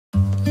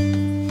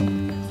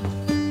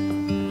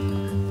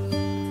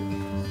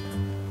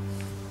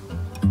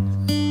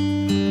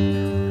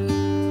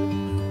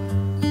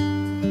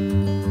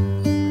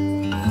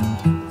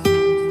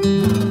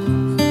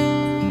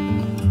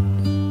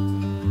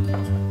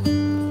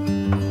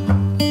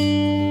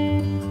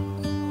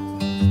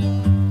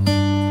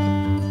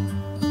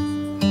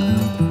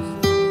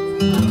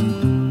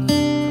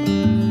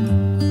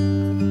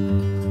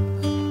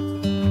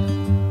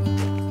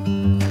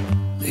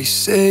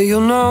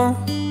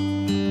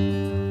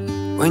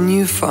when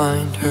you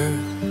find her.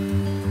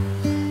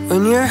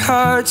 When your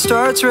heart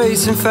starts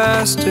racing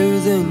faster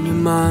than your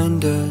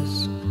mind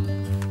does.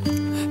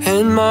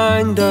 And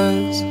mine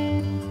does.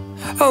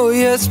 Oh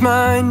yes,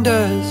 mine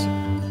does.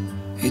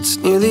 It's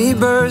nearly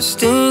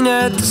bursting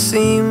at the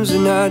seams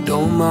and I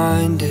don't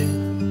mind it.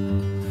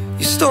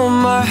 You stole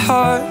my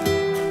heart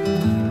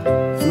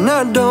and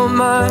I don't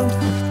mind,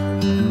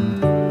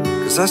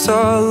 'cause I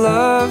saw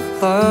love,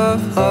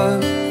 love,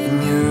 love in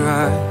your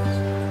eyes.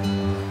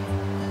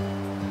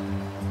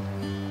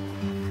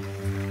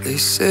 They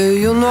say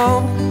you'll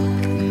know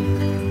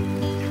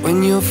when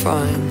you'll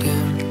find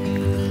him.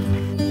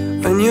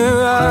 When your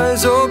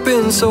eyes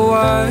open so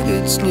wide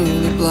it's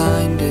nearly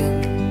blinding.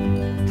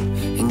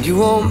 And you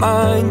won't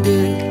mind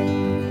it,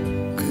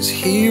 'cause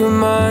he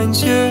reminds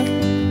you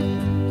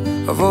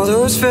of all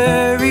those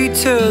fairy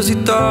tales you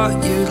thought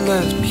you'd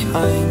left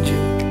behind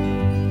you.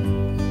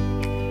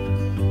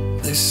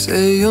 They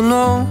say you'll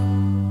know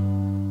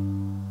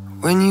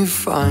when you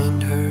find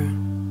her.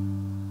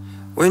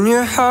 When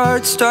your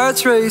heart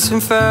starts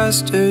racing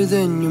faster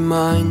than your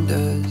mind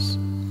does.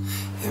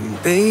 And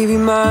baby,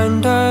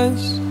 mine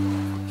does.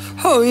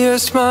 Oh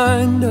yes,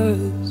 mine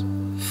does.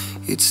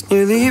 It's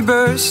nearly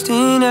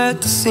bursting at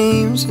the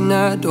seams and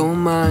I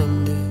don't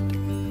mind it.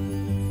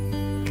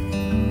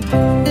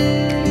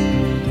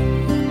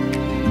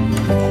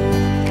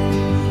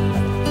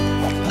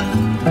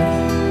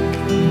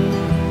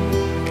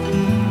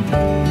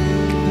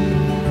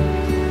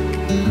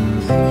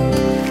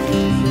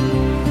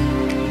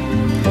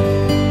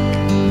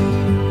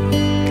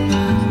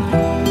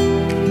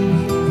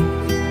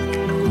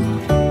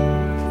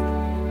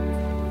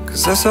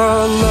 'Cause I saw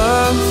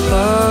love,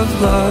 love,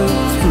 love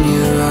in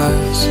your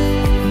eyes.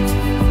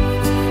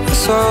 I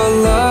saw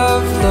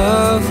love,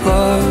 love,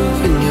 love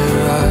in your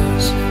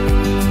eyes.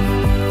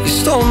 You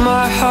stole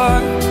my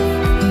heart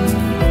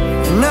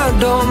and I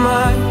don't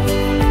mind,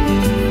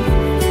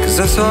 'cause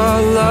I saw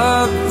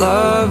love,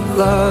 love,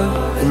 love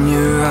in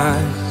your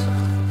eyes.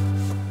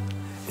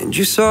 And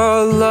you saw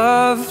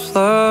love,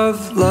 love,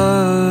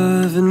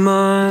 love in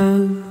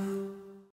mine.